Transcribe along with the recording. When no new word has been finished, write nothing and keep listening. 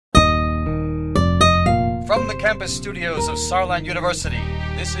From the campus studios of Saarland University,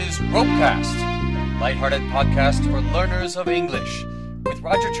 this is RoPeCast, a lighthearted podcast for learners of English, with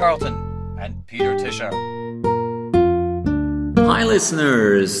Roger Charlton and Peter Tischer. Hi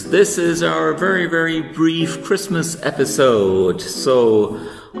listeners, this is our very, very brief Christmas episode. So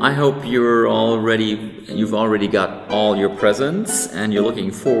I hope you've already got all your presents and you're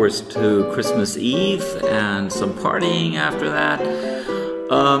looking forward to Christmas Eve and some partying after that.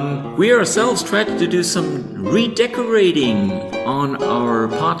 We ourselves tried to do some redecorating on our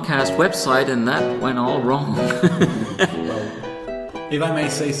podcast website and that went all wrong. If I may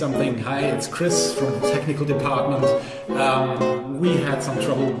say something, hi, it's Chris from the technical department. We had some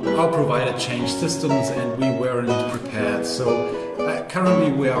trouble. Our provider changed systems and we weren't prepared. So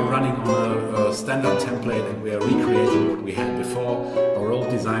currently we are running on a standard template and we are recreating what we had before. Our old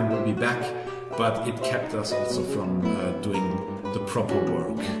design will be back, but it kept us also from doing the proper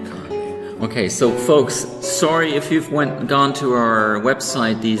work currently. Okay, so folks, sorry if you've gone to our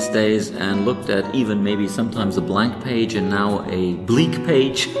website these days and looked at even maybe sometimes a blank page and now a bleak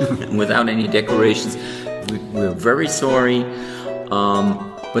page without any decorations. We're very sorry,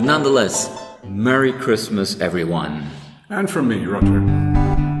 but nonetheless, Merry Christmas, everyone. And from me, Roger.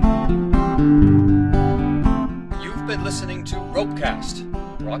 You've been listening to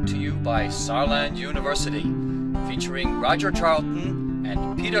RoPeCast, brought to you by Saarland University, featuring Roger Charlton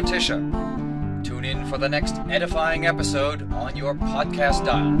and Peter Tischer. Tune in for the next edifying episode on your podcast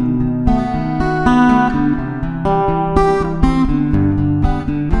dial.